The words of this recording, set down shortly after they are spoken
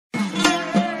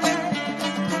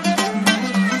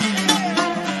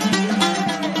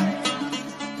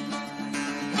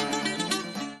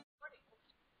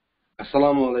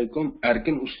Assalomu alaykum.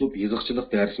 Erkin uslub yeziqchilik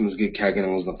darsimizga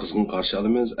kelganingizni qizg'in qarshi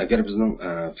olamiz. Agar bizning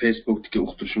Facebook'dagi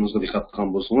o'qitishimizga diqqat qilgan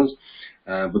bo'lsangiz,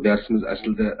 bu darsimiz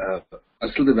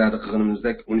aslida va'da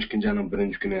qilganimizdek 12-oyning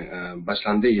 1-kuni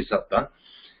boshlandi hisobda.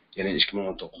 Ya'ni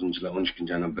 2019-yil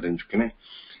 12-oyning 1-kuni.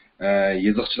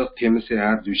 Yeziqchilik temasi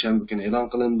har dushanba kuni e'lon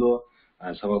qilindi.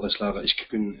 Savodashlarga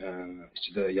 2 kun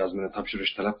ichida yozmani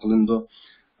topshirish talab qilindi.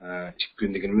 2 kun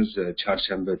deganimiz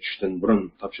chorshanba tushdan burun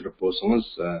topshirib bo'lsangiz,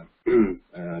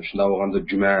 shunda bo'lganda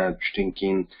juma tushdan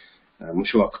keyin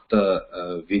shu vaqtda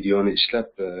videoni ishlab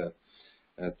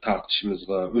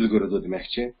tarqatishimizga ulguradi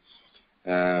demoqchi.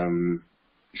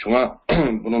 Shunga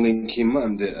bundan keyin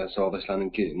endi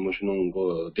savodashlarningki shuning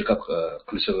diqqat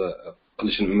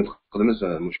qilishini umid qilamiz.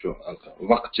 Shu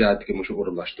vaqt jihatiga shu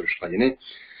o'rinlashtirishga, ya'ni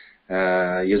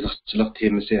yeziqchilik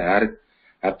temasi har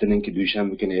haftaningki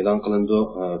dushanba kuni e'lon qilindi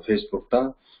Facebook'da.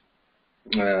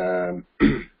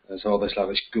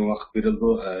 Savodashlarga 2 kun vaqt berildi.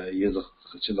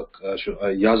 Yeziqchilik shu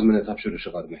yozmani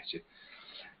topshirishga demoqchi.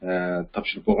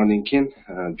 Topshirib bo'lgandan keyin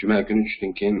juma kuni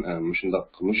tushdan keyin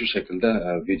shu shaklda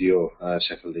video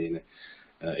shaklda yana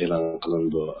e'lon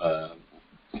qilindi.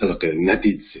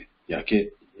 Natijasi yoki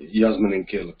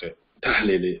yozmaninki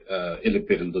tahlili elib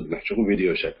berildi demoqchi, bu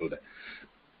video shaklda.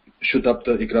 Shu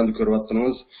tapda ekranda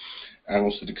ko'ryapsizlar.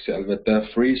 Ustidagisi albatta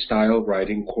freestyle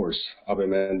writing course.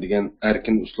 Abimen degan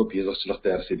erkin uslub yeziqchilik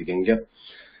darsi degan gap.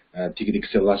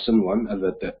 Tigidagisi lesson 1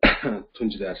 albatta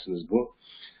tunji darsimiz bu.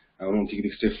 Onun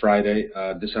tigidagisi Friday,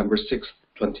 December 6th,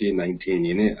 2019.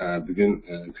 Ya'ni bugun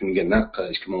kunga naq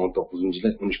 2019-yil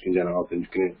 13-oyning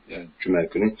 6-kuni juma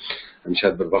kuni.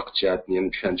 Hamshad bir vaqt jihatini yana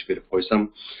tushuncha berib qo'ysam,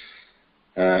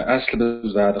 aslida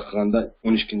biz va'da qilganda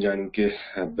 12-oyningki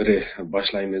biri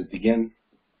boshlaymiz degan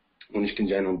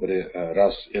 12-oyning biri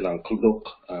ras e'lon qildik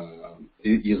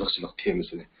yeziqchilik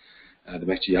temasini.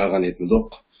 Demakchi yag'an etmadik.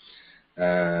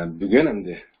 Bugun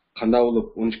endi qanday bo'lib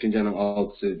 12-oyning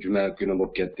 6-si juma kuni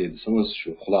bo'lib ketdi desangiz, shu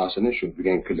xulosani shu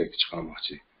bugun kunlikka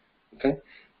chiqarmoqchi. Okay?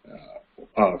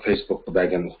 Facebook'da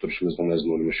bergan o'qitishimizning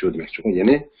mazmuni shu demakchi.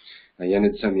 Yana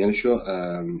desam, yana shu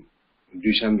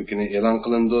dushanba kuni e'lon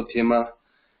qilindi tema,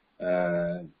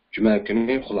 juma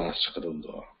kuni xulosa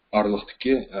chiqarildi.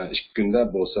 Aralıqdaki 2 kunda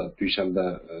bo'lsa, dushanba,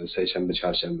 seshanba,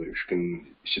 chorshanba 3 kun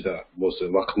ichida bo'lsa,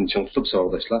 vaqtni chang tutib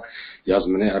savodashlar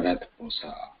yozmani avatib bo'lsa.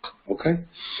 Okay?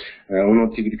 Onun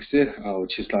tigidiksi,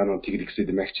 chislarning tigidiksi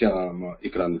demakchi,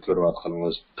 ekranda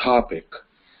ko'ryapsizlar. Topic.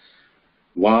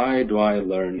 Why do I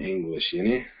learn English?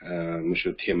 Ya'ni shu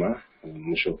tema,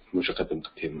 shu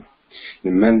qatimli tema.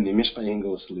 Men Nimishqa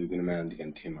Engiliz tilini Ugunimen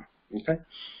degan tema. Okay?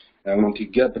 Onun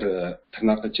tiga bir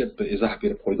tırnaqacha bir izoh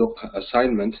berib qo'ydik.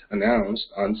 Assignment announced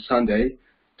on Sunday,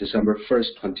 December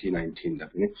 1st, 2019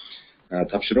 deb.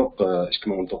 Topshiriq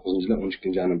 2019-yil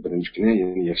 12-oyning 1-kuni,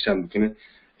 ya'ni yakshanba kuni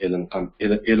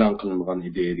e'lon qilingan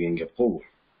edi degan gap bu.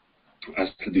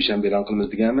 Aslida dushanba e'lon qilamiz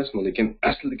degan emas, lekin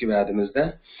aslidagi va'damizda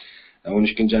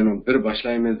 12-oyning 1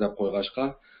 boshlaymiz deb qo'yg'ashqa,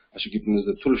 shu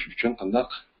gapimizda turish uchun qandaq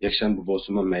yakshanba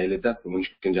bo'lsa-mu mayli deb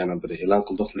 12-oyning 1 e'lon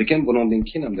qildik. Lekin bundan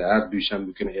keyin ham har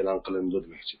dushanba kuni e'lon qilindi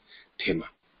demoqchi tema.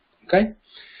 Okay?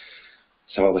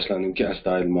 Savodashlarningki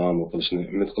astoydil muomala qilishni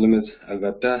umid qilamiz.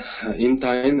 Albatta,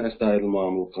 intayin astoydil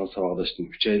muomala qilgan savodashdan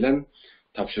 3 oylan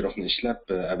topshiriqni ishlab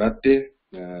avatdi.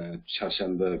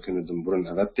 Chorshanba kunidan burun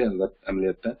avatdi, albatta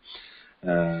amaliyotda.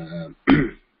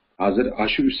 Hozir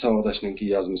shu 3 savodashningki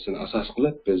yozmasini asos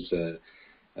qilib biz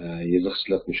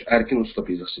yeziqchilikni shu erkin uslub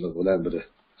yeziqchilik bilan bir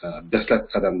dastlab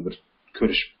qadam bir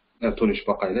tonish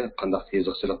boqayli, qanday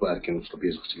yeziqchilik va erkin uslub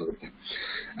yeziqchilik ekan.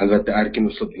 Albatta erkin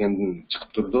uslub degandan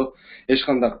chiqib turdi. Hech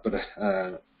qanday bir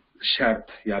shart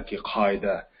yoki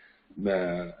qoida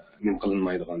nim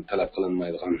qilinmaydigan, talab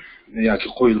qilinmaydigan yoki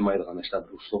qo'yilmaydigan ishlar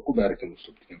bir uslub bu erkin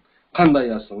uslub degan. Qanday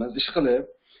yozsangiz, ish qilib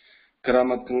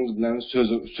grammatikangiz bilan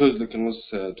so'zligingiz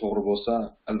to'g'ri bo'lsa,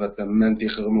 albatta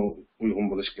mantiqiga uyg'un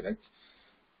bo'lish kerak.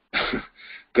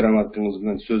 Grammatikangiz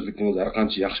bilan so'zligingiz har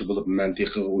qancha yaxshi bo'lib,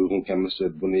 mantiqiga uyg'un kelmasa,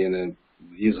 buni yana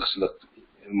yeziqchilik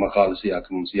maqolasi yoki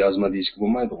yozma deyishga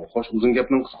bo'lmaydi. Xo'sh, uzun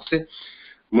gapning qisqasi,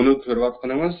 buni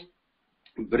ko'ryapsizlar.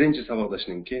 Birinchi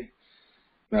savodashninki,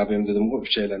 men dedim-ku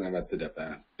 3 oylan avatdi deb.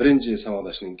 Birinchi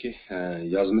savodashninki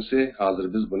yozmasi, hozir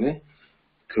biz buni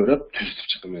ko'rib tuzitib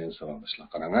chiqmaymiz savodashlar.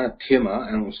 Qarang, tema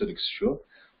eng ustidagisi shu.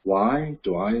 Why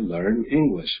do I learn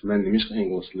English? Men Nimishqa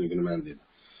Engiliz tilini o'rganaman dedi.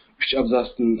 3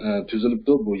 abzasdan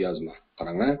tuzilibdi bu yozma.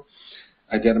 Qarang,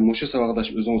 agar mushu savodash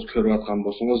o'zingiz ko'rayotgan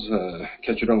bo'lsangiz,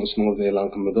 kechiring, ismingizni e'lon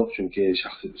qilmadik, chunki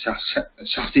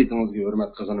shaxsiyatingizga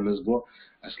hurmat qilganimiz bu.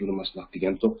 Aslida maslahat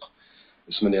degan to'q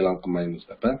ismini e'lon qilmaymiz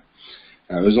deb.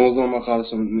 O'zingizning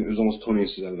maqolasini o'zingiz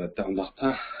taniysiz albatta. Undaqda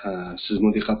siz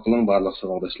diqqat qiling, barliq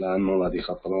savodashlar, menga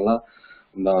diqqat qilinglar.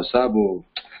 Bundan olsa bu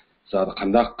zodi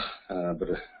qandaq bir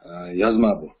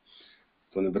yozma bu.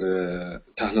 Buni bir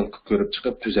tahlil qilib ko'rib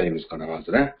chiqib tuzaymiz qarang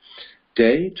hozir.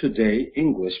 Day to day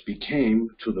English became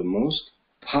to the most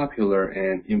popular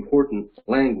and important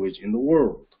language in the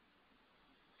world.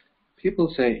 People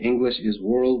say English is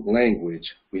world language.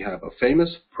 We have a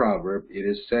famous proverb. It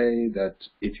is said that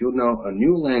if you know a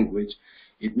new language,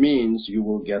 it means you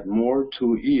will get more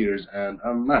two ears and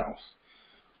a mouth.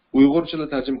 Uyg'urchada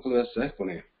tarjima qilib yozsak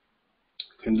buni.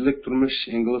 Kundalik turmush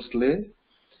ingliz tili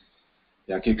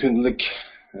yoki kundalik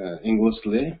ingliz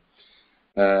tili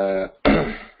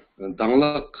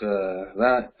dangliq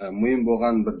va muhim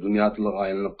bo'lgan bir dunyo tiliga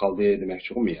aylanib qoldi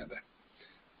demoqchi bu yerda.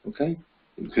 Okay?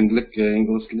 Kundalik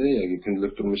ingliz tili yoki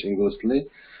kundalik turmush ingliz tili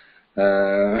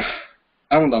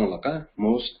eng dangliq,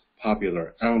 most popular,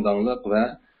 eng dangliq va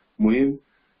muhim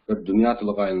bir dunyo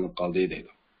tiliga aylanib qoldi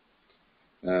deydi.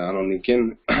 Andan keyin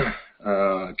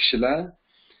kishilar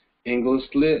ingliz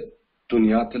tili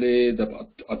dunyo tili deb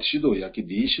atishidi yoki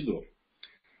deyishidi.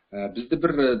 Bizda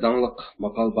bir dangliq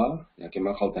maqol bor yoki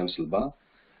maqol tamsil bor.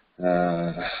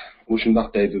 U shundoq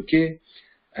deydiki,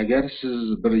 agar siz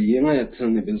bir yangi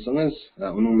tilni bilsangiz,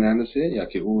 uning ma'nosi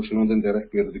yoki u shundan darak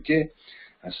berdiki,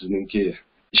 sizningki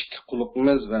ikki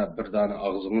quloqingiz va bir dona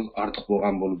og'zingiz ortiq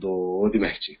bo'lgan bo'ladi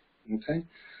demoqchi. Okay?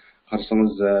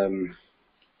 Qarasangiz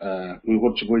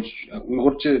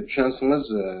Uyg'urcha tushunsangiz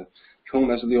cho'ng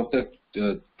masala yo'qdek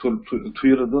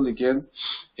tuyuradi, lekin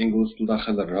ingliz tilida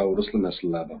xillar rusli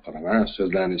masalalar bor. Qarang,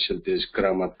 so'zlarni ishlatish,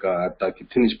 grammatika, hattoki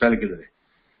tinish belgilari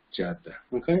jihatda.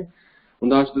 Okay?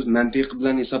 Undan biz mantiq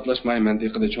bilan hisoblashmay,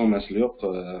 mantiqida cho'ng masala yo'q.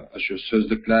 Shu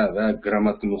so'zliklar va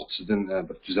grammatika nuqtasidan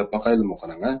bir tuzab boqaylikmi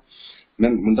qarang.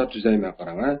 Men bunda tuzayman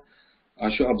qarang.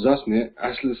 Shu abzasni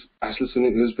aslisini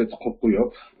o'z paytida qo'yib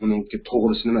qo'yib, uningki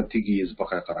to'g'risini men tegi yozib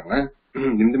boqay qarang.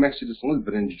 Nima demoqchi desangiz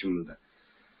birinchi jumlada.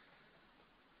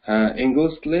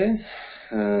 Ingliz tili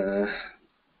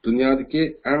dunyodagi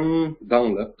eng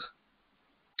dangliq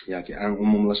yoki eng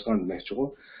umumlashgan demoqchi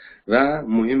va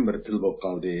muhim bir til bo'lib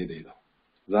qoldi deydi.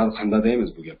 Zar qanday deymiz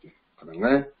bu gapni?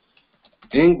 Qarang.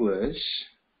 English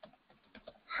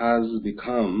has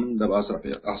become deb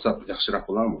asab yaxshiroq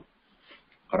bo'ladimi?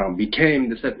 Qarang, became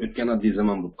desak o'tgan oddiy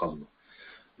zamon bo'lib qoldi.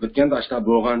 O'tganda ashta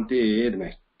bo'lgandi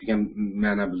demak degan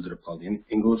ma'no bildirib qoldi. Ya'ni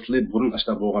ingliz tili burun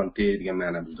ashta bo'lgandi degan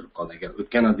ma'no bildirib qoldi. Agar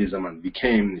o'tgan oddiy zamon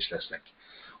became ni ishlasak,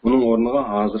 uning o'rniga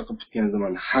hozirgi o'tgan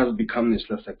zamon has become ni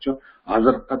ishlasak-chi,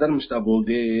 hozir qadar mushta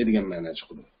bo'ldi degan ma'no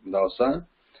chiqadi. Bunda olsa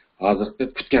hozirgi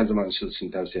kutgan zaman ishlatishni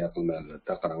tavsiya qilmayman.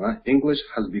 Qarang, English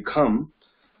has become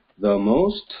the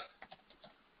most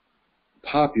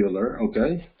popular,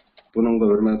 okay? Bununla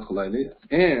hürmet qilaylik,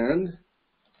 and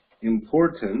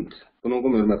important,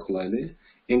 bununla hürmet qilaylik.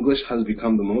 English has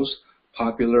become the most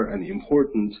popular and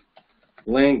important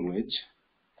language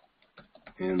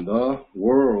in the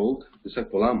world desak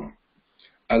bo'ladimi?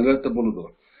 Albatta bo'ladi.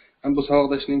 Ham bu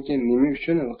savoldaşninki nima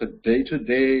uchun day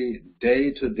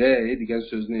to day degan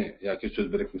so'zni yoki so'z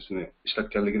birikmasini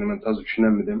ishlatganligini men to'g'ri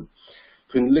tushunmadim.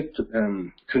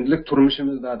 Kundalik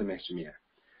turmushimizda demoqchiman.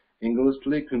 Ingliz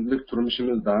tili kundalik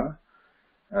turmushimizda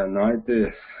naydi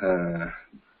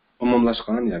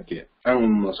umumlashgan yoki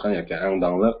eng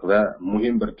dangliq va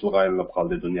muhim bir tilga aylanib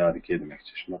qoldi dunyodagi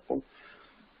demoqchi. Shunaqmi?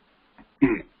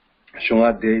 Shunga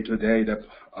day to day deb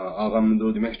og'amni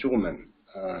demoqchi men.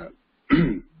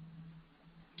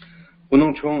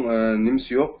 Bunun çoğun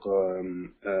nimsi yok,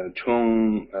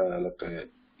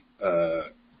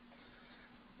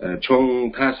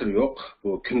 çoğun tasir yok.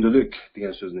 Bu kündülük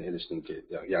diyen sözünü eliştin ki,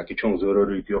 ki çoğun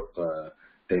zararlık yok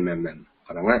demem ben.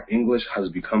 English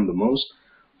has become the most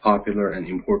popular and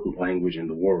important language in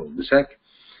the world. Desek,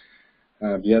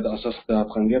 bir yerde asasda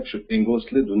yapkan gap şu İngiliz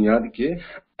dili dünyadaki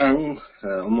en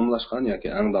umumlaşkan ki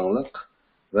en danlık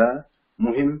ve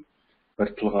muhim bir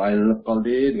tilga aylanıp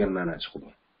kaldı diyen ma'no çıkdı.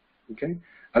 Okay?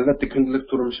 Albatta kundalik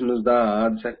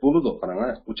turmushimizda desak bo'ladi.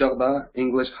 Qarang, u chaqda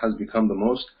English has become the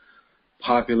most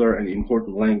popular and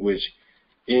important language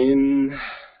in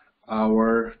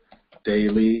our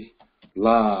daily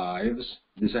lives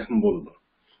desak bo'ladi.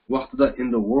 Vaqtida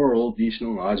in the world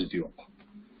deyishning hojati yo'q.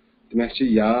 Demakchi,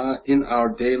 ya in our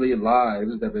daily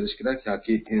lives deb bilish kerak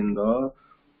yoki in the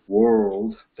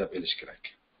world deb bilish kerak.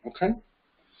 Okay?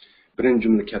 Birinchi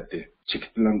jumla katta.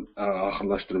 Chekit bilan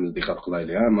oxirlashtiramiz, diqqat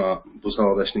qilaylik. Ammo bu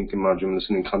savolashninki ma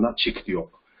jumlasining qanday chekiti yo'q.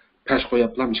 Pesh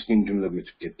qo'yaplam ikkinchi jumlaga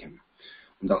o'tib ketgan.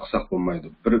 Unda qilsak bo'lmaydi.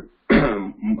 Bir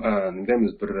nima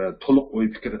bir to'liq o'y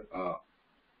fikr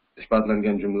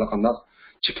ifodalangan jumla qanday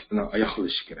chekit bilan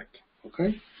oyoqlash kerak. Okay?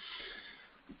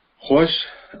 Xo'sh,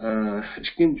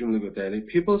 ikkinchi jumlaga o'taylik.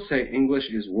 People say English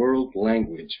is world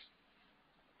language.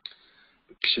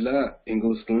 kishilar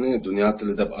ingliz tilini dunyo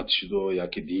tili deb atishidi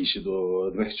yoki deyishidi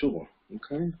demoqchi u.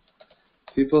 Okay?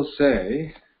 People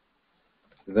say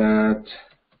that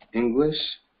English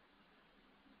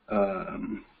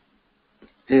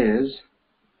is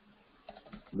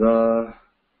the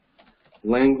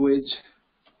language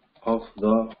of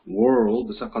the world.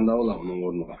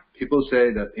 People say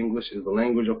that English is the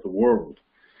language of the world.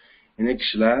 Yani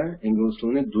kishilar ingliz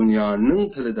tilini dunyoning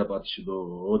tili deb atishidi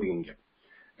degan gap.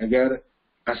 Agar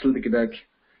aslidagidek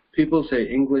people say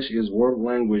English is world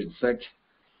language desak,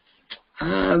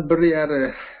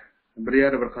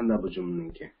 bir qanday bu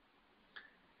jumlaniki.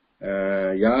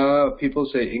 People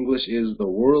say English is the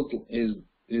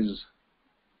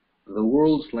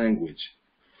world's language.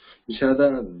 Nishada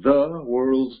the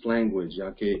world's language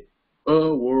yoki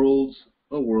a world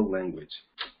language.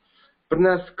 Bir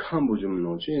narsa kam bu jumla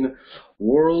uchun, ya'ni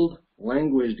world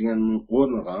language degan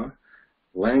o'rniga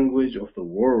language of the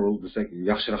world desak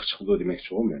yaxshiroq chiqadi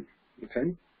demoqchi men. Okay?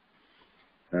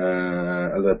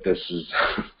 Albatta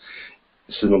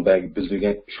sizning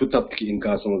bildirgan shu topdagi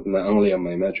inkosingizni men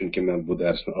anglayolmayman, chunki men bu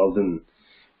darsni oldin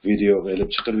videoga olib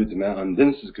chiqarib edim, undan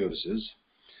siz ko'rasiz.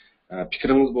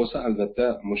 Fikringiz bo'lsa, albatta,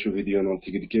 shu videoning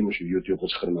tagidagi shu YouTube'ga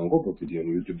chiqarman bu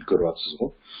videoni YouTube'da ko'ryapsiz-ku.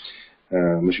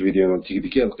 Shu videoning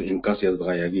tagidagi inkos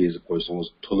yozganlarga yozib qo'ysangiz,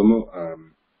 to'limi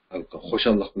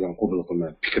xo'shallik bilan qabul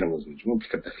qilman fikringizni, bu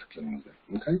fikr takliflaringizni.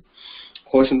 Okay?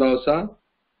 Xo'shunda bo'lsa,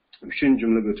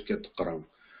 3-jumlaga o'tib ketdik, qarang.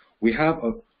 We have a,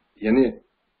 ya'ni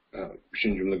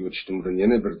 3-jumlaga o'tishdan burun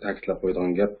yana bir ta'kidlab qo'ygan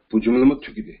gap, bu jumlamiz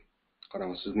tugidi.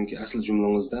 Qarang, sizningki asl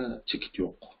jumlangizda chekit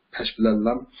yo'q. Tash bilan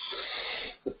lam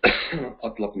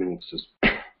atlab minibsiz.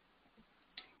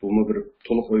 Bu bir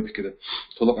to'liq o'y fikri,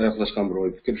 to'liq oyoqlashgan bir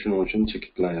o'y fikr, shuning uchun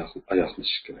chekit bilan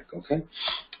oyoqlash kerak, okay?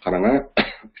 Qarang,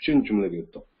 3-jumlaga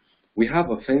o'tdik. We have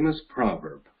a famous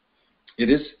proverb. It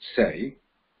is say,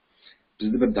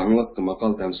 bizda bir dangliq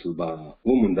maqol tamsil bor.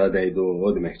 U munda deydi, o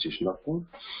demoqchi shundaqmi?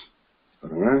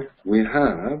 Qarang, we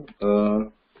have a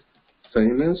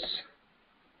famous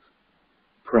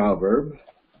proverb.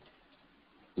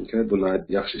 Okay, buni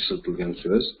yaxshi ishlatilgan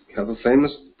so'z. We have a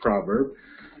famous proverb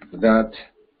that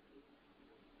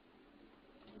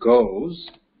goes,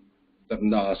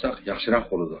 bunda olsak yaxshiroq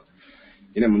bo'ladi.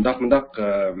 Yine mundaq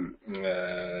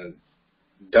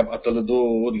deb ataladi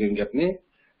degan gapni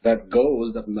that goes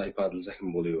deb ifodalasak ham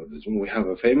bo'laveradi. We have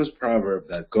a famous proverb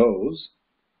that goes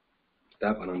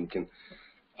deb anamkin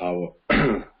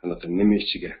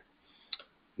nimishqiga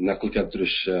naql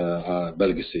keltirish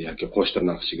belgisi yoki qo'sh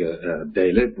tirnoq ichiga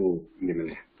deyli bu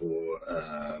nimani, bu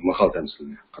maqol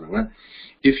tamsilini. Qarang,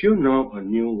 if you know a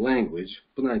new language,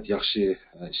 buni yaxshi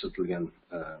ishlatilgan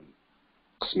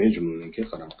qismi jumlaniki,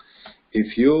 qarang. If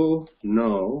you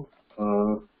know a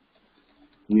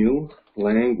new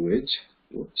language,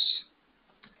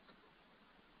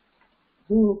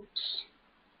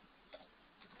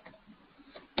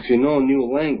 if you know a new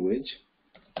language,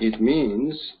 it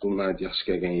means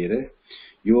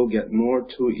you will get more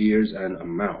 2 ears and a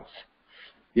mouth.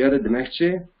 Yani demakchi,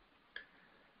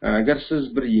 agar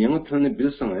siz bir yangi tilni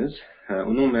bilsangiz,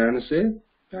 uning ma'nosi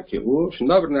yoki u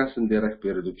shunday bir narsani darak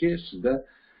beradiki, sizda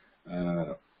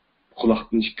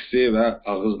quloqning ikkisi va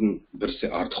og'izning birisi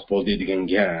ortiq bo'ldi degan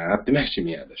gap demakchi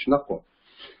miyada. Shundaqmi?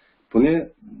 Buni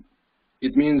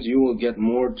it means you will get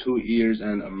more 2 ears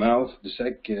and a mouth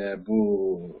desak, bu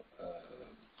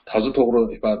toza to'g'ri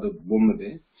ifoda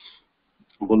bo'lmadi.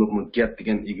 Bo'libmi get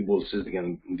degan egi bo'lsiz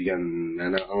degan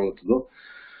ma'no anglatadi.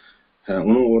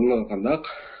 Uning o'rniga qandaq?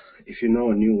 If you know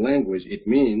a new language, it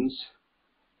means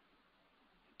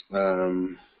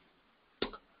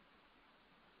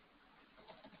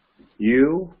you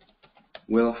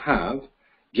will have,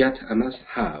 get emas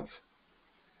have.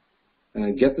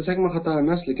 Get desak mi xato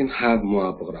emas, lekin have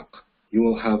muvofiqroq. You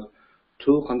will have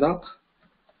 2 qandaq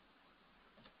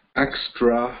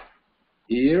extra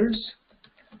ears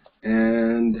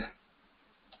and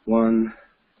 1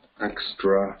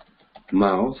 extra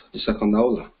mouth. Desak qanday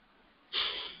bo'lar?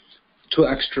 2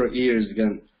 extra ears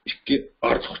degan ikki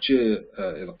ortiqcha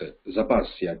zapas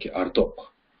yoki ortiq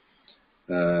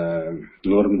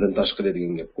normadan tashqari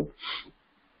degan gap-ku.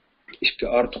 Ikki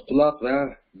ortiq quloq va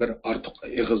bir ortiq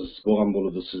og'iz bo'lgan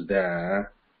bo'ladi sizda.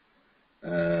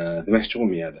 Demakchi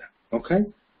bo'lmaydi. Okay?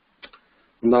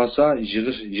 Undan sonra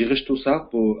yig'ish tutsak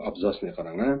bu abzasni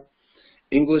qarang.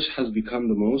 English has become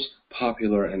the most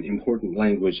popular and important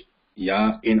language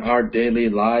in our daily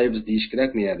lives deyish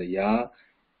kerakmi ya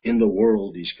in the world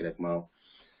deyish kerakmi?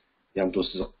 Yam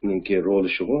to'sizlikning roli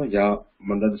shu, ya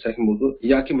munda desak ham bo'ldi,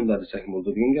 yoki munda desak ham bo'ldi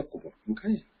degan gap bu.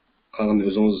 Okay? Qani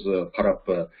o'zingiz qarab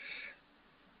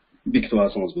bekitib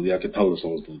olsangiz bo'ldi yoki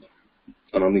tanlasangiz bo'ldi.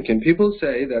 Another can people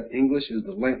say that English is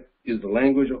the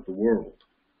language of the world.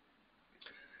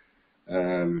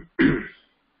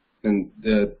 And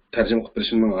the tercüme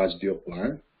qilishimning hojati yo'q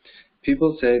bu.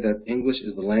 People say that English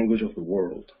is the language of the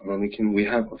world. Another can we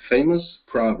have a famous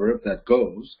proverb that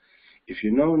goes, if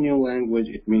you know a new language,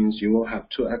 it means you will have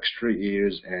 2 extra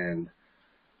ears and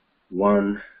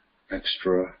 1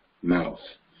 extra mouth.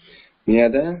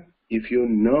 Miyada, if you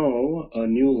know a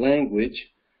new language,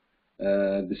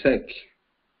 desek.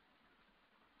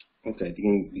 Okay,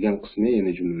 degan qismi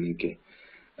yana jumlaniki.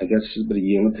 Agar siz bir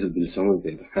yangi til bilsangiz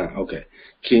deydi. Okay.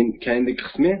 Keyingi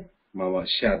qismi mana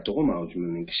shart'i mana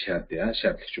jumlaning sharti,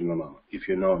 shartli jumla mana. If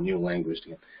you know a new language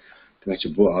degan. Demakki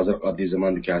bu hozir oddiy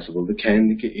zamondagi kasb bo'ldi.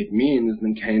 Keyingi it means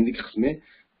ning keyingi qismi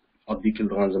oddiy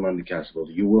keladigan zamondagi kasb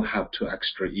bo'ldi. You will have 2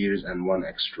 extra ears and 1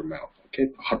 extra mouth. Okay?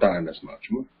 Xato emas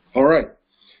mavjudmi? All right.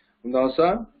 Bundan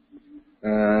sonra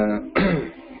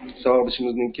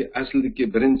savobishimizningki aslidagi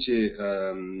birinchi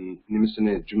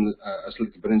nimasini jumla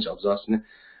aslidagi birinchi abzasini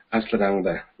asli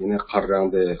rangda, ya'ni qora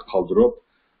rangda qoldirib,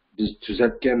 biz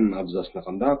tuzatgan abzasni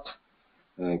qandaq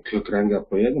ko'k rangga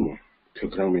qo'yadimi?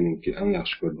 Ko'k rang meningki eng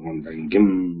yaxshi ko'radigan rangim.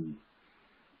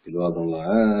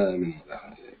 Bilwadinglar, men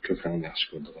ko'k rangni yaxshi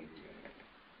ko'rdim.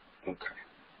 Okay.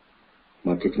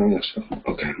 Men ko'k rang yaxshi.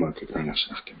 Okay, men ko'k rang yaxshi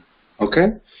ekan. Okay?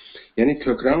 Ya'ni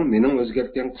ko'k rang mening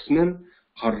o'zgartgan qismim,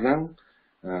 qora rang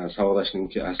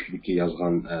savolashninki aslidagi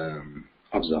yozgan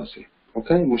abzasi.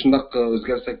 Okay? Mushundaq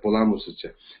o'zgarsak bo'ladimi sizcha?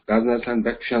 Ba'zi narsalarni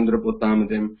bak tushuntirib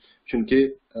o'tamidim. Chunki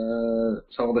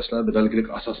savolashlarda belgilik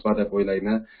asos bor deb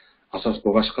o'ylayman. Asos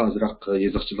bo'lg'ashqa azroq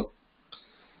yeziqchilik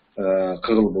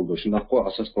qig'il bo'ldi. Shundaqqa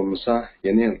asos bo'lmasa,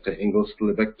 ya'ni ingliz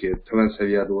tili bak tuvan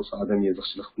saviyada bo'lsa, odam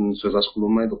yeziqchilikdan so'z ochib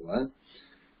olmaydi-ku.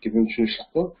 Kim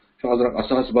tushunishliqku? Shu azroq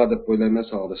asos bor deb o'ylayman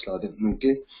savolashlarda.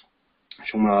 Chunki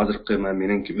shunga hozirgi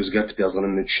meningki o'zgartib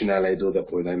yozganimni tushuna oladi deb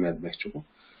o'ylayman demoqchi-ku.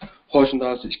 Xo'sh, shunda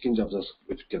hozir ikkinchi abzasga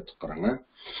o'tib ketdik, qarang.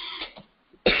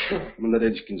 Bunda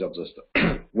deydi ikkinchi abzasda.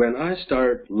 When I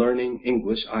started learning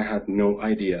English, I had no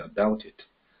idea about it.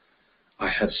 I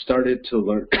had started to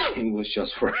learn English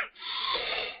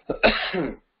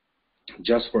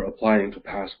just for applying to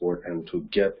passport and to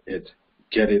get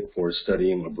it for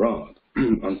studying abroad.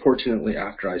 Unfortunately,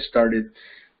 after I started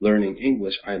learning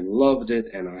English, I loved it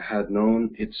and I had known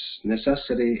its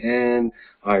necessity and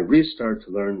I restarted to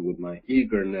learn with my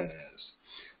eagerness.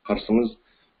 Qarsangiz,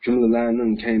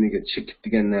 jumlalarning keyiniga chekit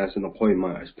degan narsani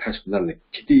qo'ymay, pash bilan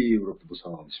kitaverib bu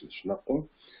savolishimiz shunaqmi?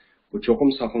 Bu cho'qim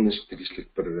saqlanishga tegishli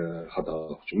bir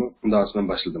xatolikmi? Undan so'ng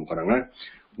boshladim, qarang.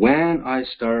 When I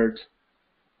start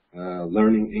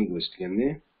learning English deganni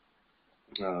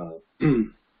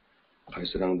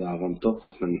qaysi rangda olgan to'q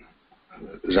men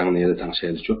rangni yerda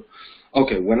tanishaylikchu.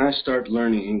 Okay, when I started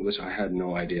learning English, I had no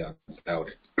idea about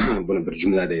it. Buni bir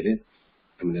jumla deylik.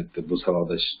 Eminatda bu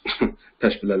savolda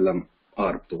tash bilan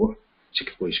aribdi,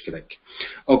 chekib qo'yish kerak.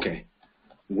 Okay.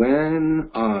 When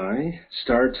I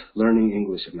start learning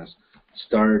English,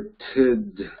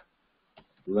 started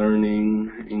learning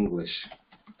English.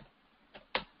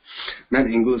 Men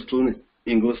ingliz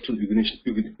til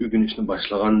o'rganishni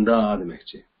boshlaganda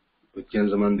demakchi. O'tgan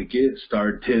zamondagi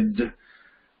started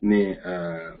ni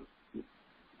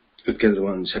o'tgan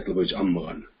zaman shakli bo'yicha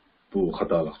olmagan. Bu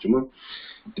xatolikchimi?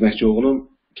 Demakchi o'g'lim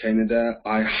keyinida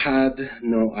I had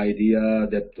no idea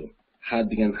debdi. Had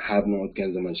degan have ni o'tgan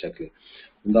zaman shakli.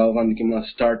 Bunda olgandan keyin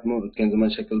start mo o'tgan zaman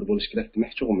shaklida bo'lish kerak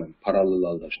demoqchi o'g'lim. Parallel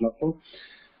holda shunaqmi?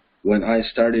 When I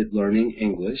started learning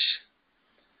English,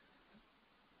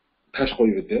 tash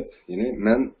qo'yib deb, ya'ni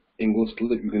men ingliz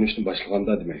tilida o'rganishni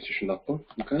boshlaganda demoqchi, shundaqmi?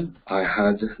 Okay? I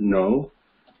had no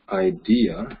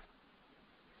idea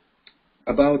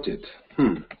about it.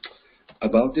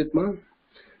 About it man?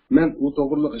 Men u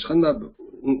to'g'riliq hech qanday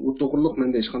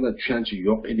menda hech qanday tushuncha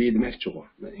yo'q edi demoqchi o'g'lim.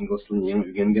 Men ingliz tilini yangi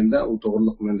o'rganganda u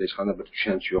to'g'riliq menda hech qanday bir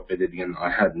tushuncha yo'q edi degan I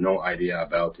had no idea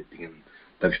about it degan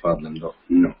deb ifodalamdi.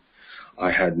 No. I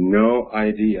had no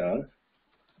idea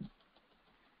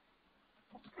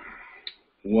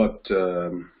what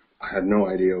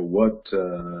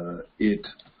it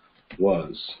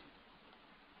was.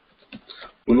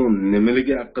 Bunun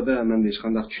nimaligi haqida menda hech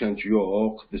qanday tushuncha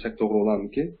yo'q desak to'g'ri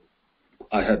bo'ladimi?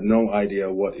 I had no idea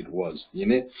what it was.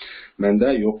 Ya'ni menda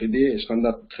yo'q edi hech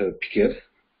qanday fikr.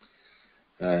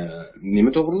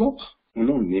 Nima to'g'riliq?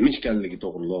 Uning nima ekanligi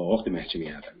to'g'riliq demoqchiman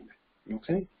yani.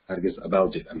 Okay? Hargiz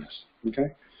about it emas. Okay?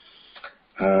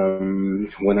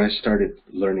 When I started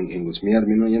learning English,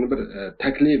 yana bir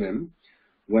taklifim,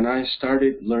 when I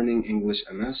started learning English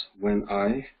emas, when I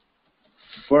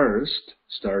first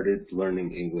started learning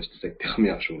English desak texmi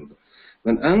yaxshi bo'ladi.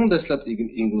 Men eng dastlab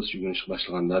ingliz o'rganishga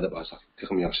boshlaganda deb aytsak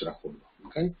texmi yaxshiroq bo'ladi.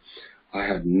 Okay? I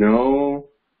had no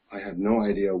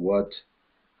idea what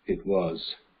it was.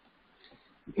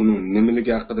 Onun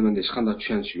nimaligi haqida menda hech qanday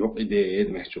tushunish yo'q edi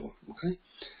demoqchi u. Okay?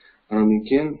 Undan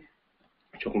keyin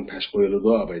cho'qim tash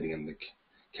qo'yiladi abay degandek.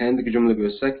 Keyingi jumlaga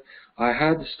o'tsak, I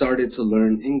had started to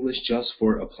learn English just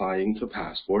for applying to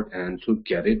passport and to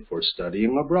get it for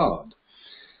studying abroad.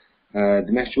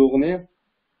 Demoqchi o'g'ini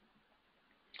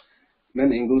men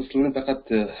ingliz tilini faqat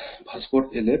pasport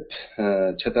elib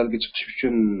chet elga chiqish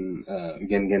uchun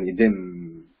o'rgangan edim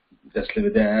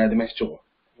dastlabida demoqchi u.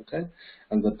 Okay?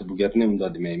 Albatta bu gapni unda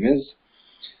demaymiz.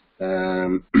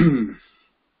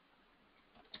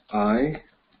 I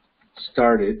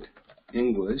started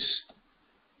English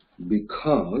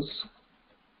because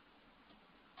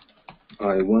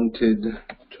I wanted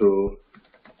to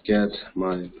get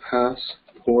my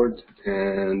passport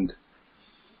and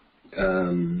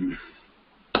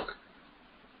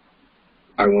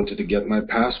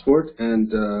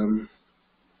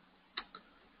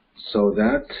so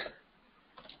that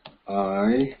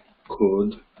I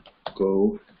could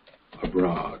go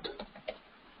abroad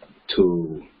to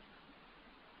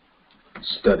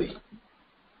study.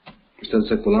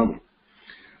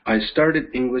 I started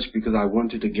English because I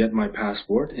wanted to get my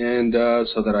passport and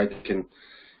so that I can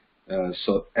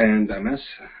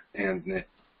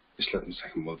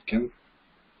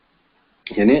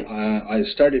I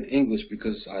started English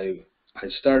because I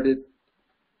started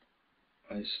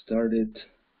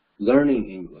learning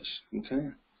English. Okay?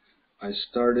 I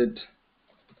started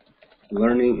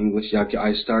learning English.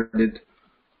 I started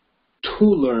to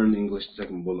learn English.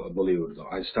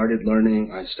 I started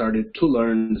to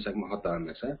learn.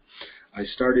 I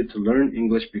started to learn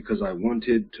English because I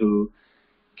wanted to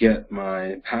get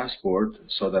my passport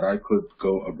so that I could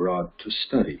go abroad to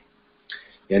study.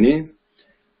 Yani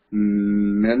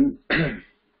men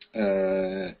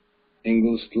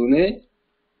İngiliz tilini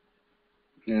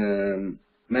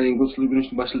men ingliz tilini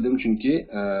o'rganishni boshladim chunki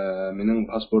mening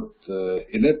pasport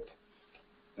elib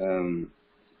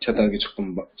chet elga chiqib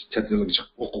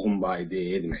o'qig'im bor edi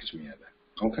demoqchiman yerda.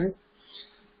 Okay?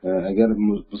 Agar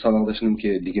bu savolda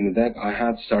deganidek I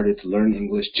had started to learn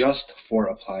English just for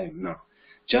applying. No.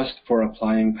 Just for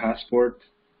applying passport.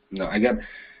 No. Agar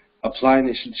apply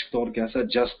ni ishlatishga to'g'ri kelsa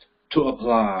just to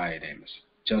apply deymiz.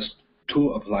 Just to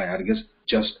apply. Hargiz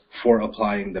just for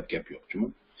applying deb gap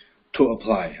yo'q. To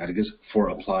apply. Hargiz for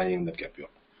applying deb gap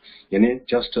yo'q. Yani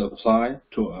just to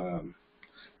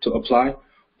apply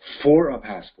for a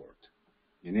passport.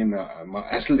 Yani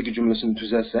aslidagi jumlasini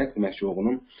tuzatsak demoqchi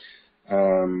o'g'lim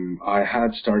I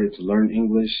had started to learn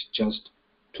English just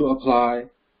to apply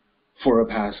for a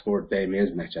passport deymiz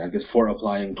demoqchi. Hargiz for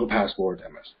applying to passport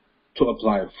emas. To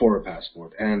apply for a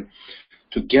passport and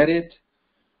to get it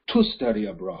to study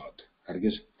abroad.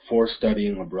 Hargiz for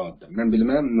studying abroad. Men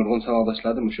bilmem nurg'un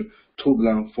savoldoshlardim shu to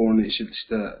bilan for ni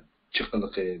ishlatishda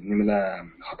chiqiliqi nimalar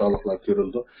xatoliklar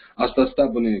ko'rildi. Asosda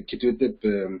buni ketib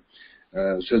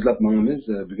so'zlab mangimiz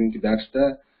bugungi darsda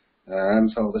ham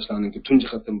savoldoshlarning tunji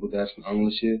qatim bu darsni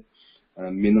anglashi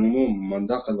meningmi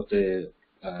manda qiliqi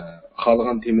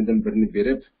xohlagan temadan birini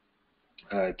berib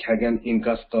kelgan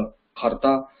inkasga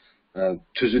qarta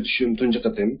tuzitishim tunji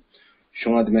qatim.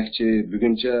 Shunga demoqchi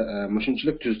buguncha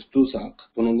shunchalik tuzitib tursak,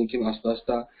 bundan keyin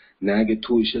asta naga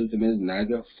to ishlatimiz,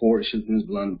 naga for ishlatimiz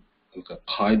bilan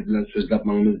qoida bilan so'zlab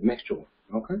mangimiz demoqchi.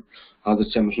 Okay?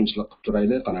 Hozircha shunchalik qilib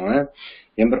turaylik. Qarang,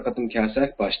 yana bir qatim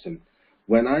kelsak boshdan.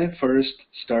 When I first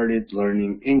started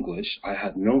learning English, I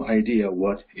had no idea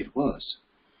what it was.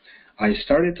 I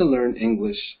started to learn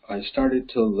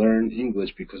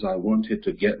English because I wanted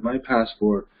to get my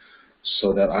passport so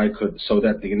that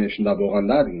degani shunda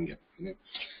bo'lganda degan gap.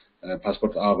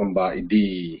 Pasport olg'im bor edi.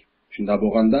 Shunda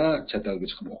bo'lganda chet elga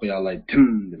chiqib o'qiy oldim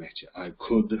demoqchi. I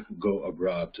could go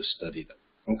abroad to study them.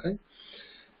 Okay?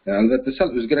 Albatta sal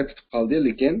o'zgarib ketib qoldi,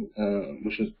 lekin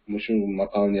mushu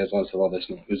maqolani yozgan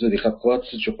savoldoshning o'zi diqqat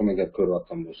qilyapsiz, cho'qim agar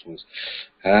ko'rayotgan bo'lsangiz.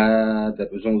 Ha, deb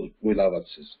o'zingiz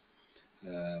o'ylayapsiz.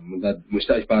 Bunda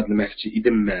mushta ifodalamoqchi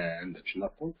edimman deb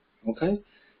shunaqmi? Okay?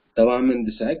 Davomin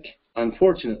desak,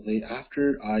 unfortunately, after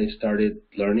I started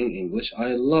learning English, I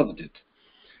loved it.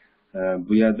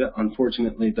 Bu yerda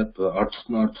unfortunately deb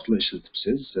ortiqli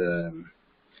ishlatibsiz.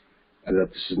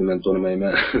 Albatta sizni men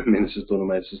tonimayman, meni siz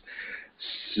tonimaysiz.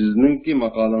 Sizningki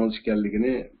maqolangiz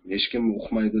ekanligini hech kim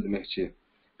o'qimaydi demoqchi.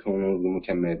 Ko'nglingiz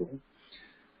mukammaydi.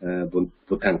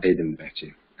 Bu tanqidim demoqchi.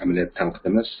 Amaliyot tanqid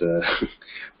emas,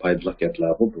 foydali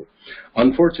gaplar bu.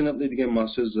 Unfortunately degan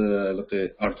so'z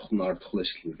ortiqli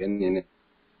ishlatilgan, ya'ni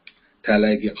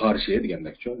talaga qarshi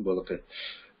degandakchi. Bu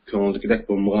ko'ngildagidek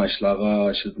bo'lmagan ishlarga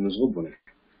ishlatamiz buni.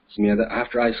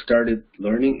 After I started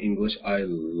learning English, I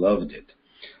loved it.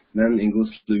 Men ingliz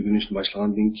tilini öğrenishni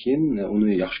boshlagandan keyin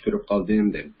uni yaxshi ko'rib qoldim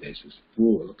deysiz. Bu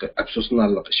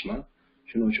afsuslanarli ishmi?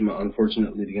 Shuning uchun men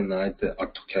unfortunately degan aytni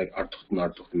ortiqdan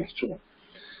ortiq demoqchi.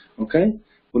 Okay?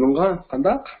 Buningga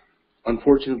qandaq?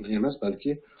 Unfortunately emas,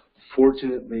 balki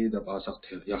fortunately deb olsak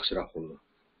yaxshiroq bo'ladi.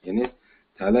 Ya'ni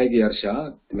talaga yarasha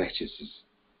demoqchisiz.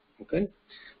 Okay?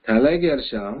 Talaga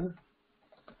yarasha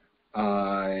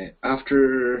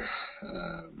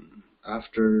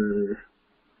after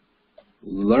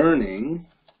learning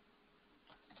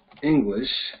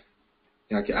English,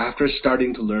 after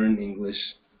starting to learn English,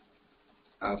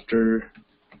 after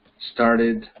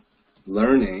started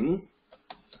learning,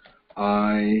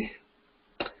 I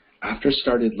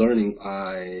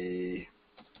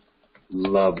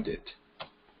loved it.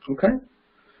 Okay?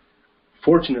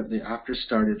 Fortunately, after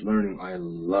started learning, I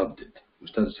loved it.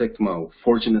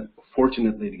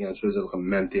 Fortunately degan so'zga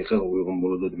mantiqiy uyg'un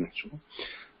bo'ladi demoqchi.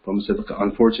 Bo'lmasa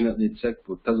unfortunately desek,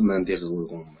 bu taz mantiqiy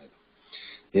uyg'un bo'lmaydi.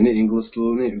 Ya'ni ingliz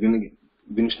tilini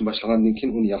o'rganishni boshlagandan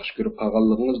keyin uni yaxshi ko'rib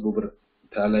qolganligingiz bu bir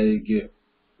talaga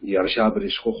yarasha bir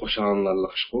ish,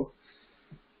 xo'shanlarlik ish.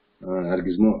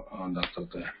 Hargizmi undaq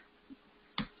qildi.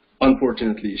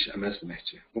 Unfortunately ish emas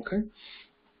demoqchi. Okay?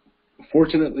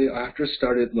 Fortunately, after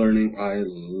started learning, I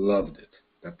loved it.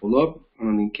 That bo'lib,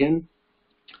 undan keyin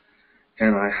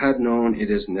and I had known it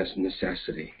is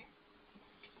necessity.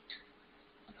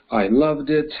 I loved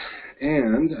it,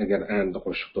 and I got and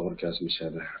qo'shiq to'g'ri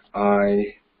kelishadi.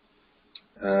 I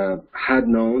had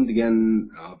known degan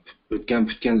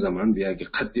o'tgan zaman, bu yerga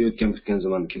qat'iy o'tgan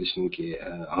zaman kelishniki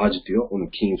hojati yo'q, uni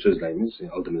keyin so'zlaymiz,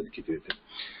 oldimizda ketaverdi.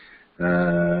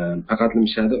 Faqat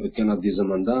nimishada o'tgan oddiy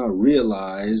zamonda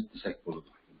realized desak bo'ladi.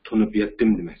 Tunib yetdim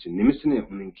demakchi. Nimasini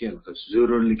uningki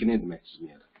zarurligini demakchi bu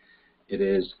yerda. It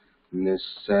is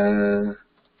necessity.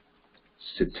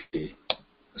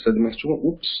 Asa demakchi,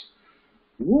 whoops.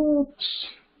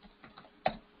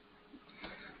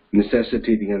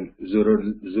 Necessity degan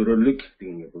zarurlik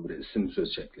degan bir ism so'z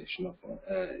shakli. Shuni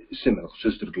ism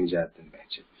so'z turgan jihatdan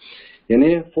demakchi. Yani,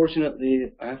 fortunately,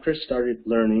 after I started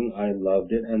learning, I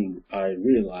loved it and I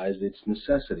realized its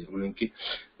necessity. Uningki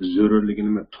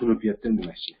zarurligini tunib yetdim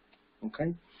demakchi. Okay?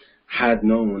 Had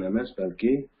known emas,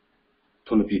 balki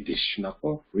tunib yetish,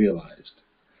 shunaqmi? Realized.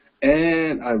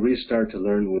 And I restarted to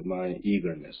learn with my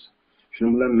eagerness.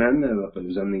 Shuning bilan men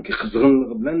o'zimningki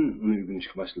qizg'inligi bilan uni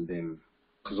o'rganishga boshladim.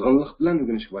 Qizg'inlik bilan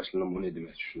o'rganishga boshladim uni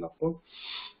demakchi, shunaqmi?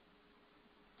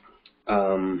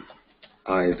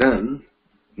 I then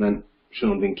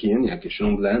shundan keyin yoki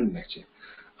shuning bilan demakchi.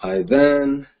 I then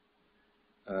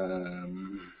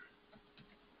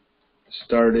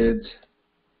started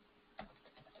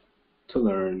to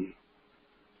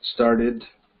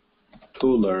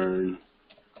learn,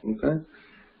 okay,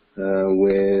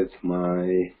 with my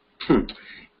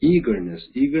eagerness.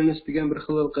 Eagerness degan bir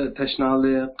xil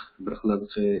tashnalik, bir xil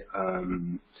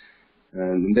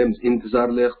deymiz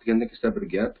intizorlik degandek bir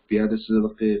gap. Bu yerda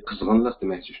sizlarga qizg'inlik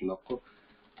demakchi, shunaqmi?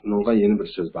 Bunga yeni bir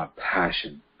so'z bor,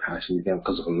 passion degan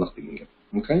qizg'inlik degan gap.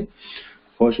 Okay?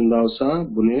 Xo'shunda olsa,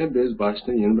 buni biz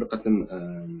boshdan yeni bir qatim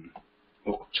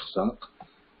o'qib chiqsak,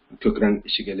 ko'kran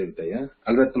ishi keladi ya.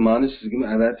 Albatta, ma'ni sizga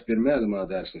avatib bermay, mana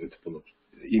darsni o'tib bo'lib,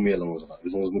 e-mailingizga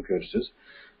o'zingizni ko'rsiz.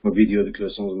 Bu videoda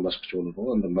ko'rsangiz boshqacha bo'ladi,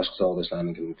 undan boshqa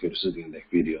savollarni ko'rsiz degandek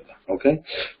videoda. Okay?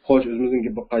 Xo'sh,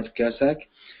 o'zimizga qaytib kelsak,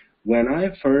 when I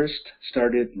first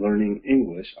started learning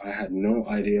English, I had no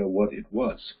idea what it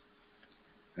was.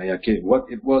 Okay, what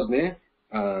it was ne?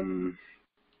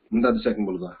 Bunda desak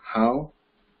bo'ladi. How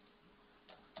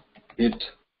it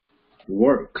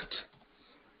worked.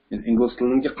 Ingliz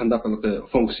tilining qanday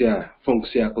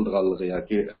funksiya qildiganligi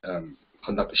yoki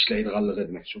qanday ishlaydiganligi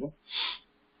demakchi bu.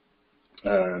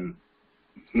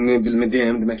 Men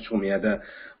bilmadim demakchi bu yerda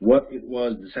what it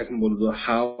was desak bo'ladi,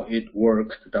 how it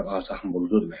worked deb olsak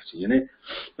bo'ladi demakchi. Ya'ni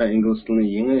men ingliz tilini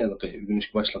yangi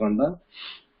o'rganishga boshlaganda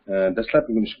dastlab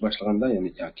o'rganishga boshlaganda,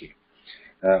 ya'ni yoki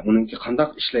uningki qanday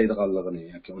ishlaydiganligini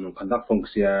yoki uning qanday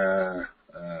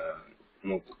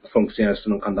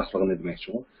funksiyasining qandayligini demakchi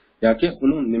u. Yoki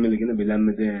uning nimaligini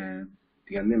bilmadim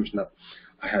deganda shunday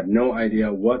I had no idea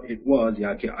what it was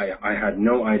yoki I had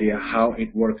no idea how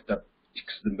it worked deb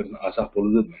ikkisidan birini olsak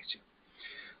bo'ladi demakchi.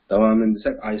 Davomini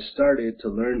desak, I started to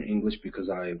learn English because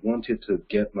I wanted to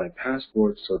get my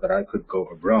passport so that I could go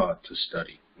abroad to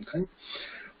study. Okay?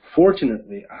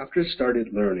 Fortunately, after I started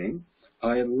learning,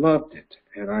 I loved it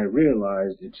and I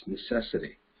realized its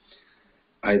necessity.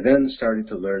 I then started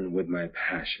to learn with my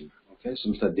passion. Okay, so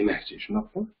Mr. demakchi,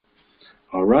 shunaqmi?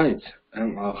 All right.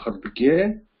 And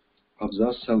oxirdagi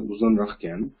abzas sal uzunroq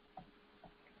ekan.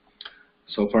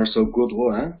 So far so good,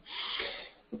 huh?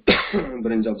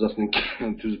 Birinchi abzasni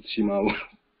tuzatishi ma'lum.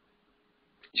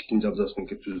 ikkinchi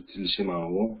abzasniki tuzatilishi mana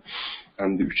bu.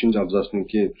 Endi uchinchi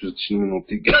abzasniki tuzatishini men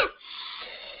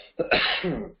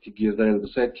tig yazayl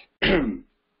desak,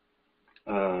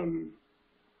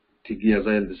 tig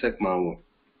yazayl desak mana bu.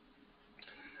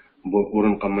 Bu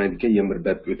o'rin qolmaydigan yana bir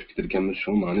bab o'tib ketirganmiz,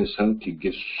 shu ma'ni sal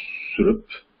tigga surib,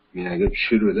 menaga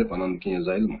tushirib deb andan keyin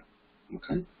yozaylikmi?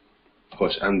 Okay?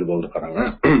 Xo'sh, endi bo'ldi qarang.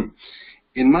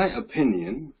 In my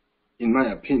opinion,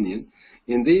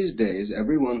 in these days,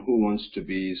 everyone who wants to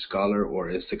be a scholar or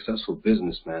a successful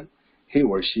businessman, he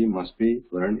or she must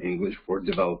learn English for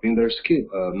developing their skill,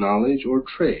 knowledge or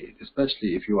trade,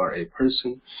 especially if you are a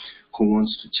person who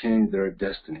wants to change their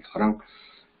destiny. Qarang,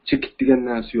 chekit degan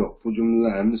narsa yo'q. Bu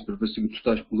jumlalar hamma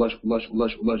bir-biriga ulash,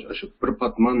 shu bir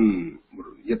patman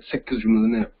 7-8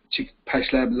 jumlalarni chekit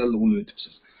pashlar bilan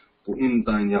o'tibsiz. Bu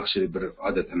intayin yaxshi bir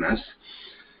odat emas.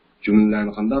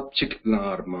 Jumlalarni qanday chekit bilan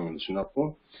armang, shunaqmi?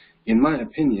 In my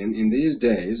opinion, in these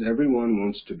days, everyone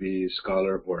wants to be a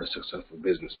scholar or a successful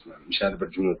businessman. Mishada bir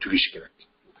jumla tugish kerak.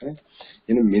 Okay?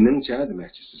 Yani meningcha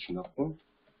demakchisiz, shunaqmi?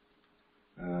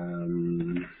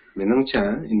 Meningcha,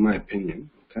 in my opinion,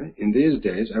 okay? In these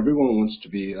days, everyone wants to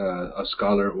be a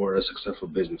scholar or a successful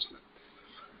businessman.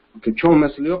 Okay, cho'ng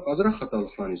masala yo'q, ozroq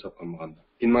xatoliklarni hisoblanmaganda.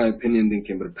 In my opinion, dan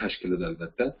keyin bir tashkilot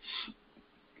albatta.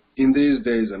 In these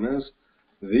days emas,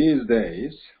 these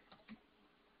days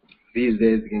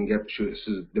degan gap shu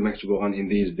siz demakchi bo'lgan in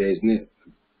these days ni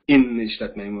in ni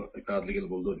ishlatmaymi ifodaligi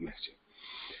bo'ldi demakchi.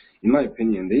 In my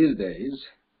opinion, these days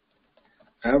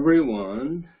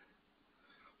everyone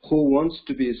who wants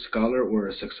to be a scholar or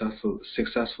a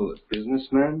successful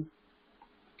businessman,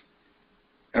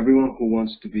 everyone who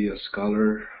wants to be a scholar,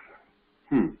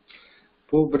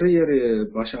 bu bir yeri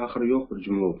boshi oxiri yo'q bir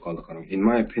jumla bo'lib qoldi qarang. In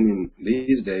my opinion,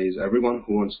 these days everyone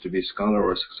who wants to be a scholar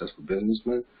or a successful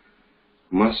businessman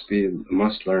must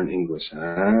learn English.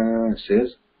 Siz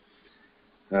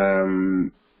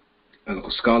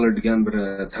scholar degan bir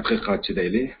tadqiqotchi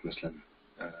deylik, masalan,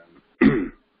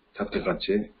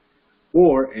 tadqiqotchi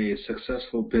or a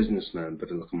successful businessman, bir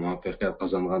muvaffaqiyat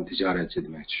qozongan tijoratchi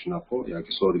demakchi, shunaqa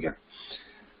yoki so'rgan.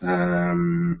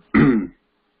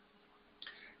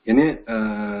 Ya'ni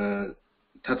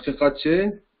tadqiqotchi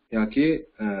yoki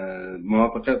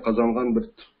muvaffaqiyat qozongan bir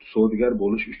savdogar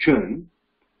bo'lish uchun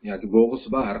yoki bo'g'isi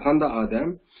bor har qanday odam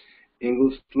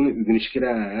ingliz tilini o'rganish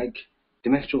kerak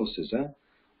demoqchi bo'lsiz,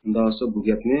 unda bu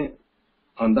gapni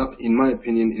andaq in my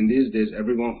opinion in these days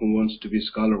everyone who wants to be a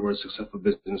scholar or a successful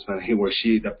businessman he or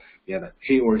she deb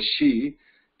he or she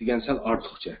degan sal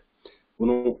ortiqcha.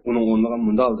 Uni o'rniga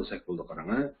mundal desak bo'ldi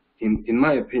qarang. In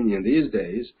my opinion these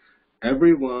days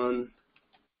everyone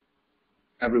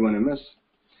emas,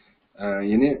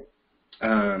 ya'ni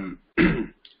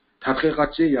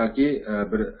tadqiqotchi yoki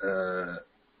bir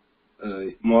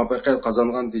muvaffaqiyat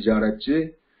qozongan tijoratchi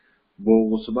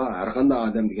bo'lg'usi bor har qanday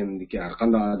odam degandiki har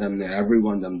qanday odamni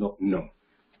everyone demdoq, no,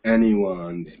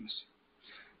 anyone deymiz.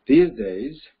 These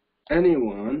days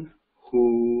anyone who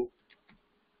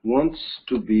wants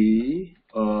to be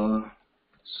a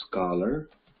scholar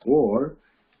or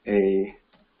a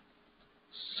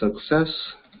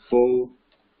successful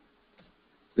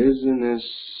businessman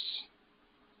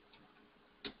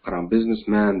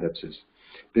debsiz.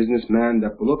 Businessman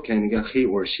deb bo'lib, keyinga he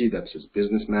or she debsiz.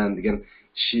 Businessman degan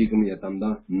she gimi yatamda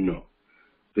no.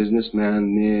 Businessman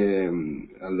ni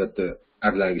albatta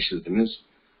erlarga ishlatamiz.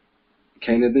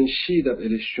 Keyindan she deb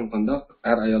elish uchun qandoq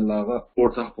ayollarga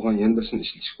o'rtaq bo'lgan yana birsini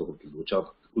ishlatish kerak.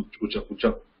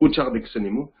 Uchoqdagisi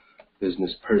nima?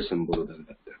 Business person bo'ladi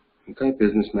albatta. Okay,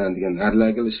 businessman degan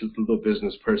erlarga ishlatildi,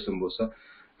 business person bo'lsa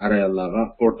ayollarga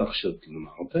o'rtaq ishlatiladi.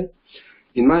 Okay?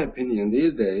 In my opinion,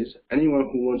 these days, anyone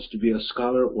who wants to be a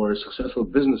scholar or a successful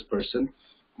business person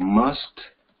must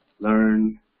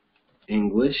learn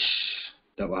English.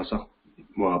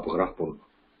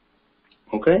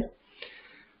 Okay?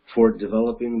 For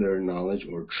developing their knowledge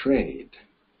or trade.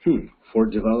 For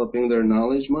developing their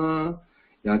knowledge, in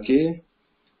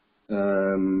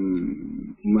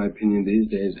my opinion, these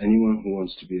days, anyone who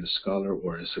wants to be a scholar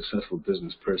or a successful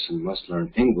business person must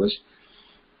learn English,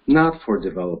 not for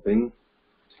developing,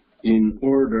 in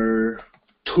order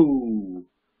to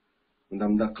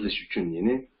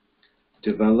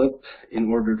develop,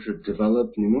 in order to develop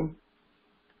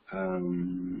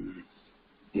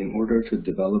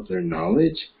their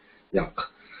knowledge.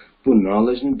 Bu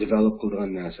knowledge ni develop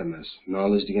qilgan narsa emas.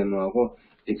 Knowledge degan nima?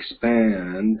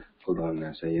 Expand qilgan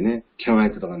narsa, ya'ni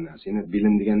kengaytirgan narsa. Ya'ni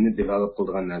bilim deganni develop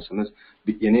qilgan narsa emas.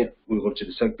 Ya'ni Uyg'urcha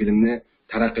desak bilimni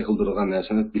taraqqiy qildirgan narsa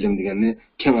emas, bilim deganni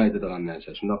kengaytirgan narsa.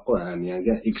 Shundaq-ku,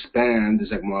 ya'ni expand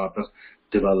desak muvofiq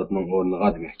development o'rniga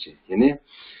demakchi. Ya'ni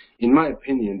In my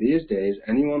opinion, these days,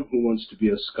 anyone who wants to be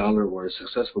a scholar or a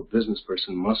successful business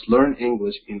person must learn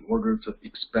English in order to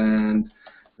expand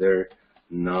their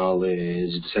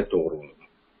knowledge.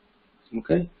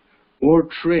 Okay? Or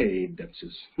trade, that's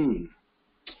it.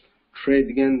 Trade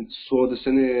again,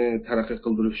 sodasını taraqqiy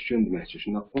qildirish uchun demakchi,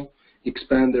 shundaqmi?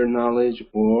 Expand their knowledge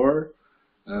or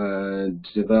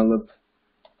develop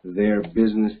their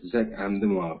business desak hamda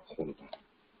muvofiq bo'ladi.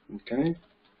 Okay?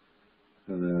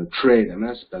 Trade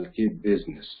emas, balki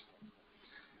business.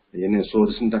 Ya'ni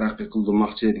sodasını taraqqiy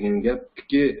qildirmoqchi degan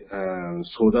gapki,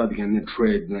 soda deganni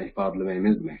trade bilan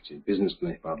ifodalamaymiz demakchi, business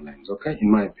bilan ifodalaymiz. Okay? In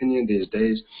my opinion, these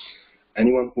days,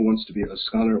 anyone who wants to be a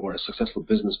scholar or a successful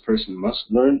business person must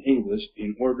learn English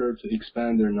in order to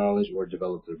expand their knowledge or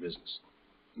develop their business.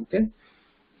 Okay?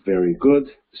 Very good,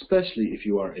 especially if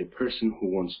you are a person who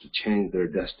wants to change their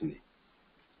destiny.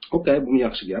 Okay, bu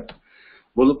yaxshi gap.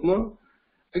 Bo'libmi?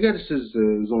 Agar siz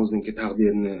o'zingizning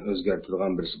taqdirini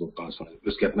o'zgartirgan birisi bo'lib qolsangiz,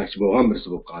 o'zgartmoqchi bo'lgan birisi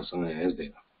bo'lib qolsangiz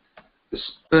deydi.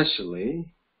 Especially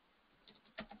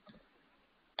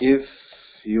if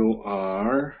you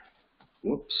are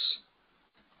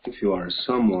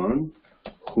someone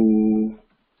who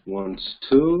wants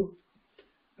to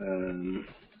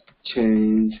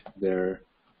change their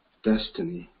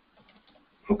destiny.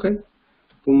 Okay?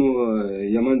 Bunu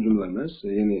yaman cümle emas,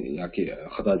 yani yoki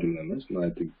xato jumla emas,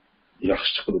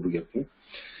 yaxshi chiqdi bu gapni.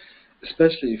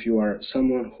 Especially if you are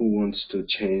someone who wants to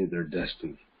change their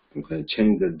destiny. Okay?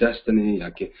 Change their destiny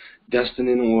yoki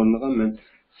destinyning o'rniga men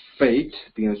fate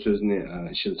degan so'zni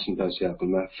ishlatishni tavsiya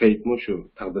qilaman. Fate mo shu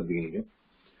taqdir degan gap.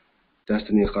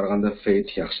 Destiny qaraganda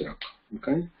fate yaxshiroq.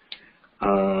 Okay?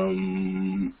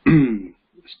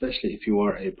 Especially if you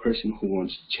are a person who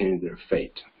wants to change their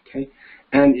fate. Okay?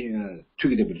 And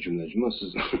tugida bir jumla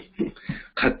siz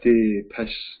qatti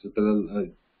pash bilan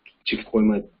chekib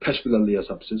qo'ymay pash bilan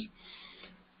yasabsiz.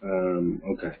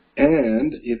 Okay.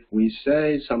 And if we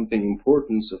say something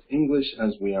importance of English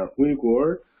as we are Uyghur,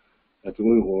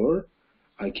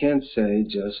 I can't say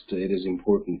just it is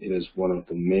important. It is one of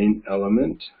the main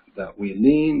elements that we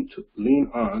lean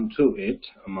on to it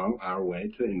among our way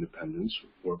to independence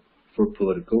for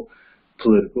political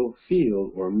field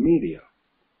or media.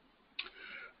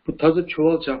 Bu taze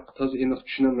çoğalcaq, taze aniq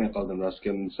tushunmay qoldim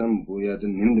rostga desam, bu yerda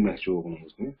nima demoqchi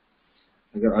bo'lganingizni.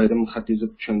 Agar ayrım xat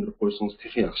yozib tushuntirib qo'ysangiz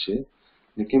texi yaxshi.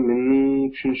 Lekin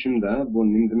mening tushunishimda bu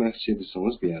nima demoqchi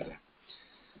desangiz bu yerda.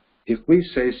 If we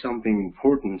say something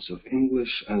important of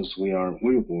English as we are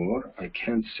Uyghur, I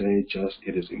can't say just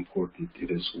it is important. It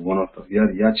is one of the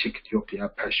ya chekit yo'q, ya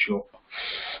pash yo'q.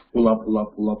 Ulab.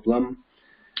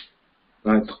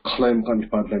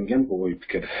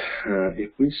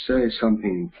 If we say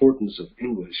something important of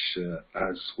English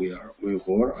as we are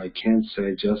Uyghur, I can't say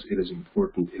just it is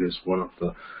important. It is one of the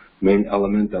main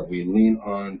elements that we lean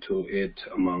on to it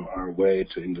among our way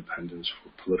to independence for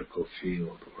political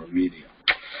field or media.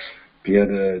 Bir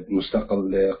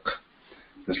mustaqillik,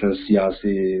 mesela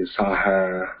siyasi saha,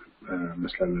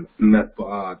 mesela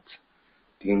matbuat,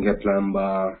 degan gaplar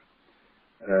bor.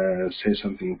 Say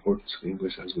something important in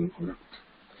English as we are.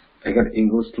 Agar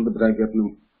ingliz tilida bir gapni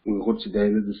uyg'urcha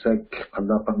deyli desak,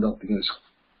 qandoq degan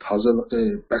tozaligi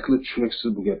bakli tushuniksiz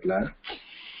bu gaplar.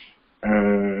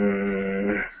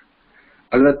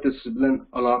 Albatta siz bilan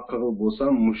aloqali bo'lsa,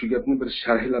 mushu gapni bir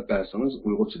sharhlab bersangiz,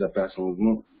 uyg'urcha deb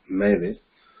bersangizmi mayli.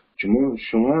 Chunki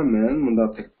shunga men bunda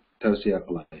tavsiya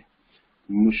qilay.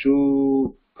 Mushu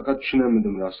faqat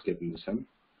tushunamadim rost gapni desam.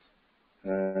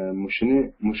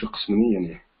 Mushu qismini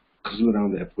ya'ni qizil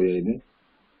rangda deb qo'yaydi.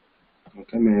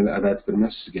 Okay, men adat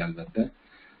bilmas sizga albatta.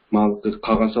 Men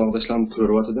qolgan savoldoshlarni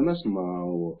ko'ryapti emasmi?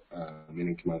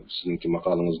 Meniki sizningki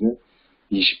maqolangizni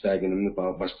yishib berganimni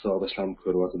boshqa savoldoshlarni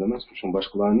ko'ryapti emasmi? Shu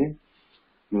boshqalarni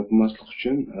unutmaslik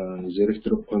uchun,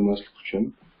 zeriktirib qo'ymaslik uchun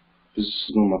biz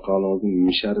sizning maqolangizni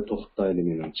mishari to'xtataylik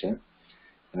menimcha.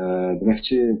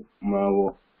 Demakchi, bu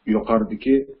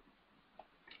yuqoridagi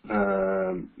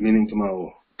meningki bu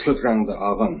ko'k rangda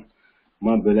olgan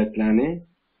bo'laklarni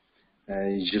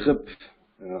yig'ib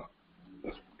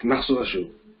mahsulot shu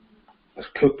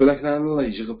ko'k bo'laklarni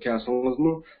yig'ib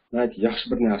kelsangizmi, yaxshi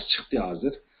bir narsa chiqdi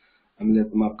hozir.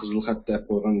 Amaliyotda men qizil xatda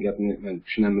qo'ygan gapni men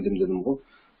tushunamadim dedim-ku.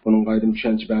 Buning qaydim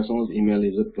tushuncha bersangiz, email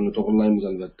yozib buni to'g'rilaymiz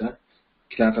albatta.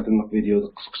 Ikkita qatimliq videoda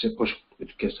qisqacha qo'shib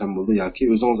o'tib ketsam bo'ldi yoki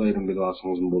o'zingiz ayrim bilib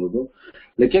olsangiz bo'ladi.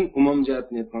 Lekin umumiy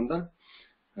jihatdan aytganda,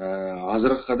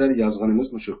 hozirga qadar yozganimiz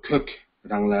shu ko'k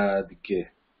ranglardagi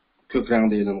ko'k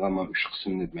rangda e'lonlangan mana 3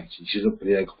 qismni demakchi. Yig'ib bir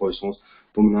yerga qo'ysangiz,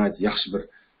 bu menga yaxshi bir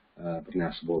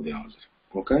narsa bo'ldi hozir.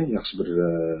 Okay? Yaxshi bir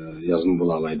yozma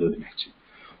bo'la oladi demakchi.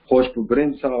 Xo'sh, bu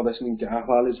birinchi savoldoshninki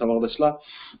ahvoli savoldoshlar.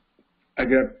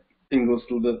 Agar İngiliz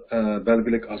tilida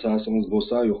belgilik asosimiz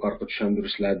bo'lsa, yuqorqi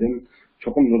tushuntirishlardan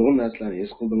cho'qim nurg'un narsalarni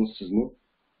his qildingiz sizmi?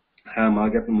 Ha, ma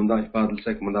gapni bunday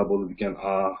ifodalasak, bunday bo'ladi ekan,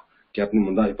 gapni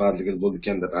bunday ifodalagan bo'ladi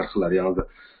ekan deb har xil yangi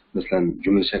masalan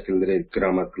jumla shakllari,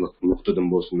 grammatlik nuqtadan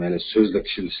bo'lsin, mayli so'zlik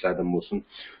ishlatishlardan bo'lsin,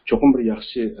 cho'qim bir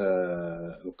yaxshi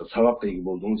savodga ega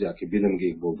bo'ldingiz yoki bilimga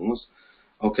ega bo'ldingiz.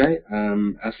 Okay,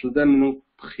 aslida mening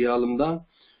xiyolimda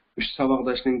uch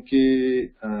savodoshningki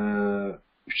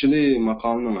uchli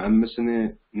maqolning hammasini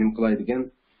nima qilay degan,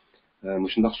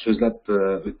 shundoq so'zlab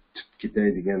o'tib ketay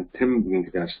degan tim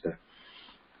bugungi darsda.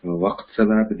 Vaqt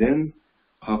sababidan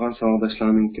qolgan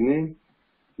savodoshlarimnikini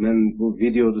men bu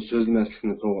videoda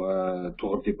so'zlamaslikni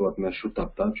to'g'ri tepyapman shu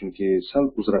topda, chunki sal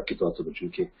uzrab ketyapti.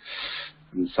 Chunki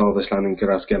savodoshlarimniki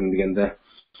raskan deganda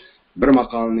bir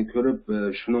maqolani ko'rib,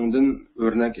 shuningdan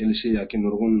o'rnak elishi yoki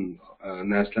nurg'un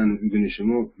narsalarni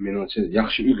o'rganishimi menimcha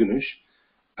yaxshi o'rganish.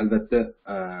 Albatta,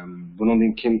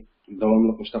 bundan keyin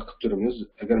davomli qilib turamiz.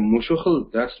 Agar shu xil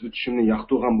dars o'tishimni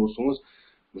yoqtirgan bo'lsangiz,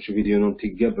 shu videoning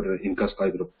tagiga bir inkas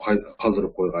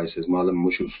qoldirib qo'ygansiz. Ma'lum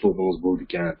shu uslubingiz bo'ldi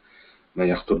ekan, men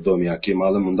yoqtirdim yoki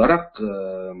ma'lum bundaroq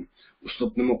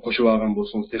uslubni qo'shib olgan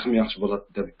bo'lsangiz, texnik yaxshi bo'ladi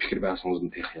deb fikr bersangiz,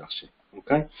 texnik yaxshi.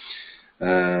 Okay?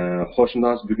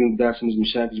 Xo'shindas bugungi darsimiz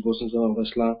mushakish bo'lsin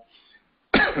savodashlar.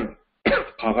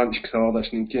 Qolgan ikki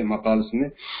savodashninki maqolasini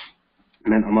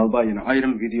men amalda yana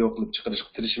ayrim video qilib chiqarishga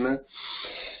tirishiman.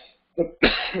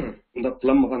 Unda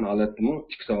qilinmagan holatmi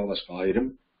ikki savodashga ayrim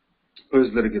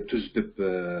o'zlariga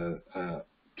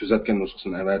tuzatgan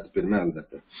nusxasini avatib bermay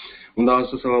albatta. Unda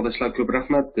aslida savodashlar ko'p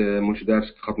rahmat. Shu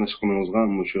darsga qatnashganingizga,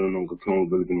 shuning ko'ngil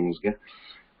bo'lganingizga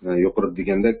yuqori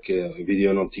degandek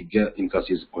videoning tagiga inkas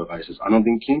yozib qo'ygansiz.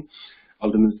 Andan keyin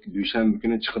oldimizga dushanba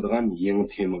kuni chiqadigan yangi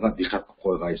temaga diqqat qilib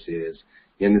qo'ygansiz.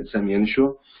 Yana desam, yana shu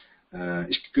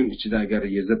 2 kun ichida agar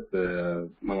yozib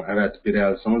menga avatib bera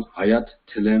olsangiz,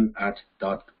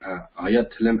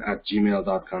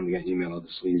 hayottilim@gmail.com degan email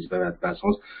adresiga yozib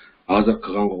bersangiz, hozir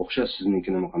qilganga o'xshash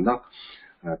siznikini qanday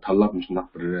tanlab shunday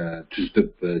bir tuzitib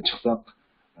chiqsak,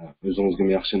 o'zingizga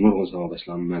yaxshi nurg'un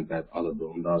savodashlarni manfaat oladi.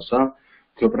 Unda bo'lsa,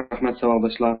 ko'p rahmat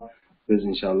savodashlar. Biz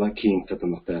inshaalloh keyingi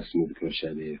qatimliq darsimizda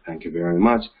ko'rishamiz. Thank you very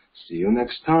much. See you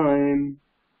next time.